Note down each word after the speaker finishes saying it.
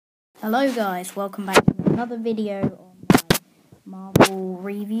Hello guys, welcome back to another video on my Marvel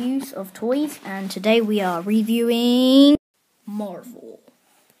reviews of toys, and today we are reviewing Marvel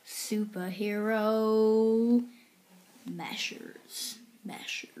Superhero Mashers.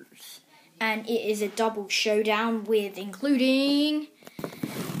 And it is a double showdown with including,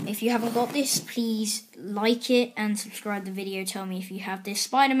 if you haven't got this, please like it and subscribe the video. Tell me if you have this.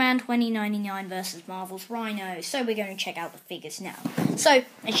 Spider-Man 2099 versus Marvel's Rhino. So we're going to check out the figures now. So,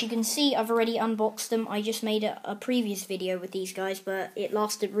 as you can see, I've already unboxed them. I just made a previous video with these guys, but it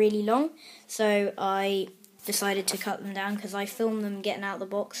lasted really long. So I decided to cut them down because I filmed them getting out of the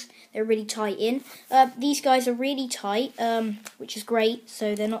box. They're really tight in. These guys are really tight, which is great.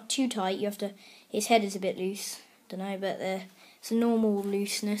 So they're not too tight. You have to. His head is a bit loose. Don't know, but it's a normal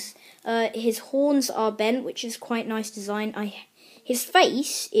looseness. His horns are bent, which is quite nice design. His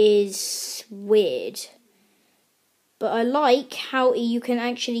face is weird, but I like how you can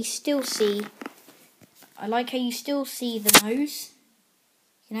actually still see. I like how you still see the nose.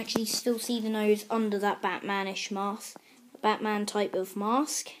 You can actually still see the nose under that Batman-ish mask, Batman type of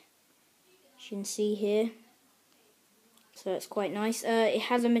mask. As you can see here. So it's quite nice. It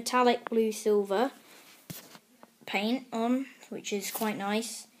has a metallic blue-silver paint on, which is quite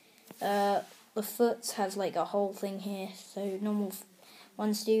nice. The foot has like a whole thing here, so normal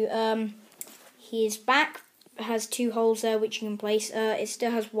ones do. His back has two holes there which you can place. It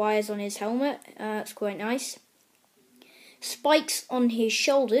still has wires on his helmet. It's quite nice. Spikes on his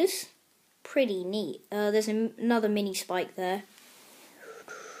shoulders, pretty neat. There's another mini spike there.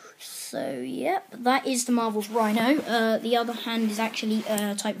 So yep, that is the Marvel's Rhino. The other hand is actually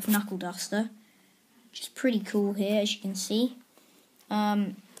a type of knuckle duster, which is pretty cool here, as you can see.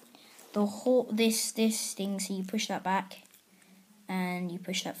 This thing, so you push that back and you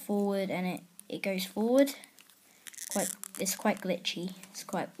push that forward and it goes forward. It's quite glitchy. It's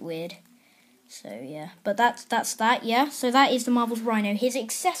quite weird. So yeah, but that's that. Yeah, so that is the Marvel's Rhino. His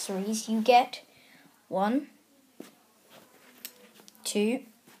accessories, you get 1, 2,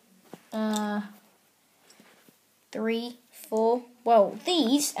 3, 4. Well,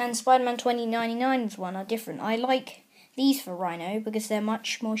 these and Spider-Man 2099's one are different. I like these for Rhino because they're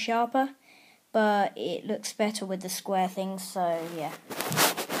much more sharper, but it looks better with the square things. So yeah.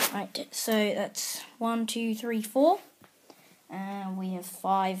 Right, so that's 1, 2, 3, 4. And we have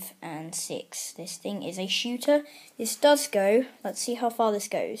 5 and 6. This thing is a shooter. This does go. Let's see how far this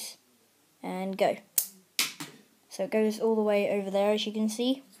goes. And go. So it goes all the way over there, as you can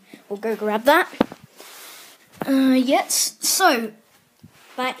see. We'll go grab that. Yes. So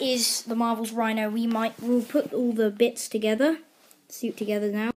that is the Marvel's Rhino. We'll put all the bits together. Suit together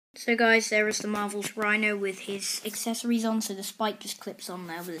now. So guys, there is the Marvel's Rhino with his accessories on. So the spike just clips on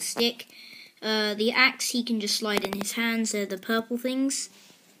there with a stick. The axe he can just slide in his hands. They're the purple things.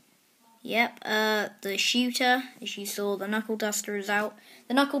 Yep. The shooter, as you saw, the knuckle duster is out.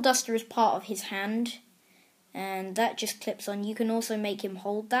 The knuckle duster is part of his hand, and that just clips on. You can also make him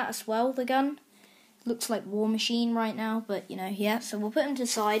hold that as well, the gun. Looks like War Machine right now, but you know, yeah. So we'll put him to the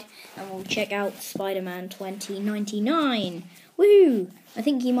side and we'll check out Spider-Man 2099. Woohoo! I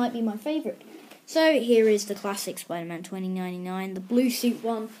think he might be my favourite. So here is the classic Spider-Man 2099, the blue suit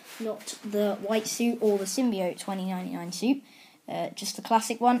one, not the white suit or the symbiote 2099 suit, just the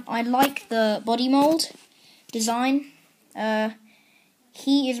classic one. I like the body mold design.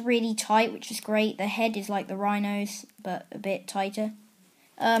 He is really tight, which is great. The head is like the Rhino's, but a bit tighter.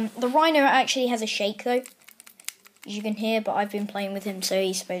 The Rhino actually has a shake though, as you can hear, but I've been playing with him, so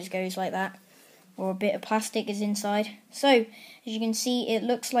he suppose goes like that. Or a bit of plastic is inside. So, as you can see, it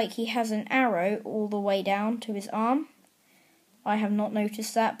looks like he has an arrow all the way down to his arm. I have not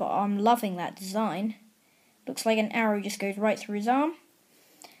noticed that, but I'm loving that design. Looks like an arrow just goes right through his arm.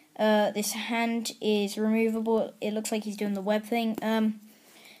 This hand is removable. It looks like he's doing the web thing.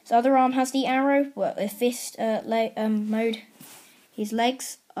 His other arm has the arrow, well, a fist mode. His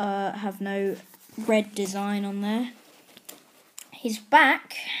legs have no red design on there. His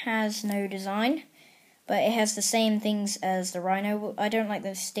back has no design, but it has the same things as the Rhino. I don't like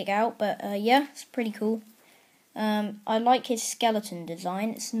those stick out, but yeah, it's pretty cool. I like his skeleton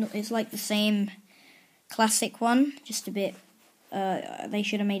design. It's like the same classic one, just a bit. They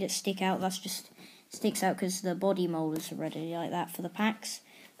should have made it stick out. That's just sticks out because the body mold is already like that for the packs.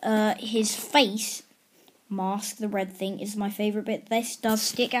 His face mask, the red thing, is my favourite bit. This does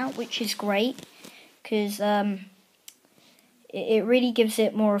stick out, which is great because it really gives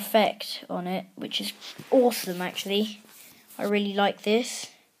it more effect on it, which is awesome actually. I really like this.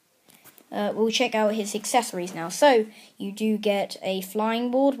 We'll check out his accessories now. So, you do get a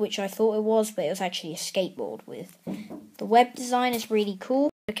flying board, which I thought it was, but it was actually a skateboard with. The web design is really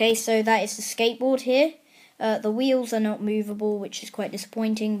cool. Okay, so that is the skateboard here. The wheels are not movable, which is quite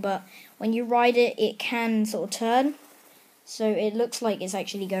disappointing, but when you ride it, it can sort of turn. So it looks like it's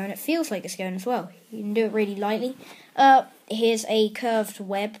actually going. It feels like it's going as well. You can do it really lightly. Here's a curved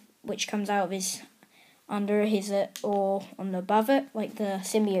web, which comes out of his, under his, or on above it, like the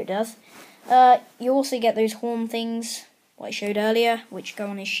symbiote does. You also get those horn things, what I showed earlier, which go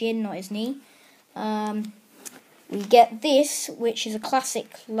on his shin, not his knee. We get this, which is a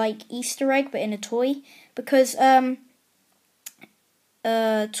classic, like, Easter egg, but in a toy, because at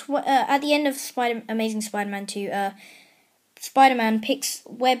the end of Amazing Spider-Man 2, Spider-Man picks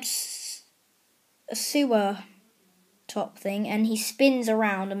Webb's sewer top thing, and he spins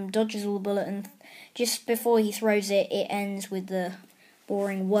around and dodges all the bullet, and just before he throws it, it ends with the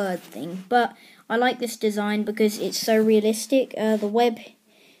boring word thing. But I like this design because it's so realistic. The web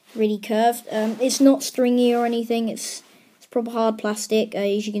really curved. It's not stringy or anything. It's proper hard plastic.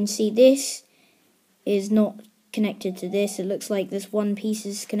 As you can see, this is not connected to this. It looks like this one piece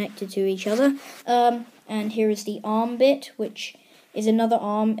is connected to each other. And here is the arm bit, which is another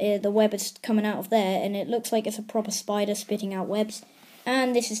arm. The web is coming out of there, and it looks like it's a proper spider spitting out webs.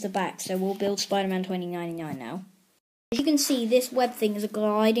 And this is the back, so we'll build Spider-Man 2099 now. As you can see, this web thing is a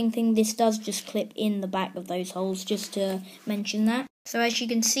gliding thing. This does just clip in the back of those holes, just to mention that. So as you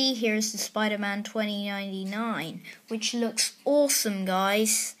can see, here is the Spider-Man 2099, which looks awesome,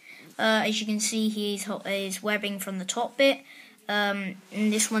 guys. As you can see, he's webbing from the top bit, and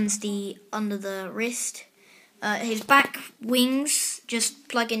this one's the under the wrist. His back wings just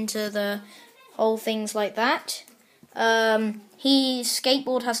plug into the whole things like that. His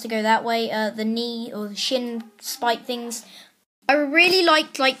skateboard has to go that way. The knee or the shin spike things, I really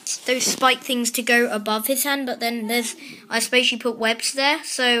like those spike things to go above his hand, but then I suppose you put webs there,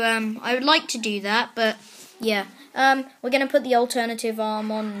 so I would like to do that, but yeah. We're going to put the alternative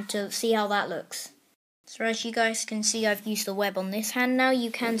arm on to see how that looks. So as you guys can see, I've used the web on this hand now.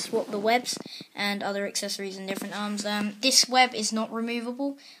 You can swap the webs and other accessories in different arms. This web is not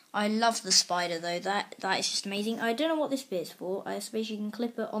removable. I love the spider though, that is just amazing. I don't know what this bit is for. I suppose you can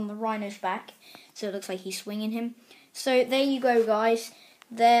clip it on the rhino's back, so it looks like he's swinging him. So there you go, guys.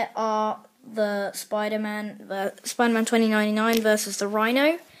 There are the Spider-Man 2099 versus the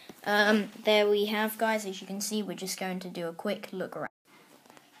Rhino. There we have, guys. As you can see, we're just going to do a quick look around.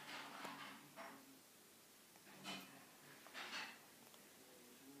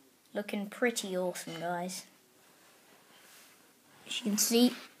 Looking pretty awesome, guys. As you can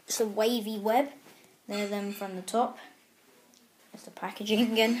see, it's a wavy web. There them from the top. There's the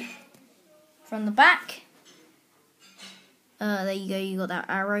packaging again. From the back. There you go, you got that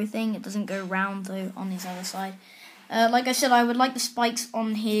arrow thing. It doesn't go round though on his other side. Like I said, I would like the spikes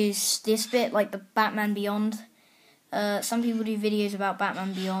on this bit, like the Batman Beyond. Some people do videos about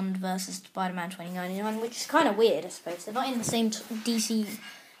Batman Beyond versus Spider-Man 2099, which is kind of weird, I suppose. They're not in the same DC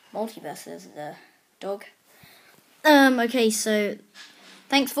multiverse as the dog. Okay, so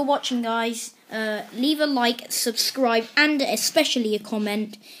thanks for watching, guys. Leave a like, subscribe, and especially a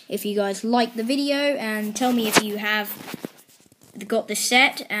comment if you guys like the video, and tell me if you have got the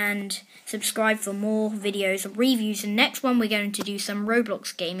set, and subscribe for more videos of reviews. And next one, we're going to do some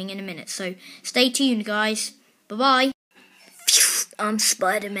Roblox gaming in a minute, so stay tuned, guys. Bye-bye. I'm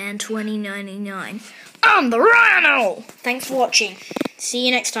Spider-Man 2099. I'm the Rhino! Thanks for watching. See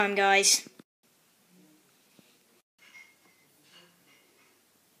you next time, guys.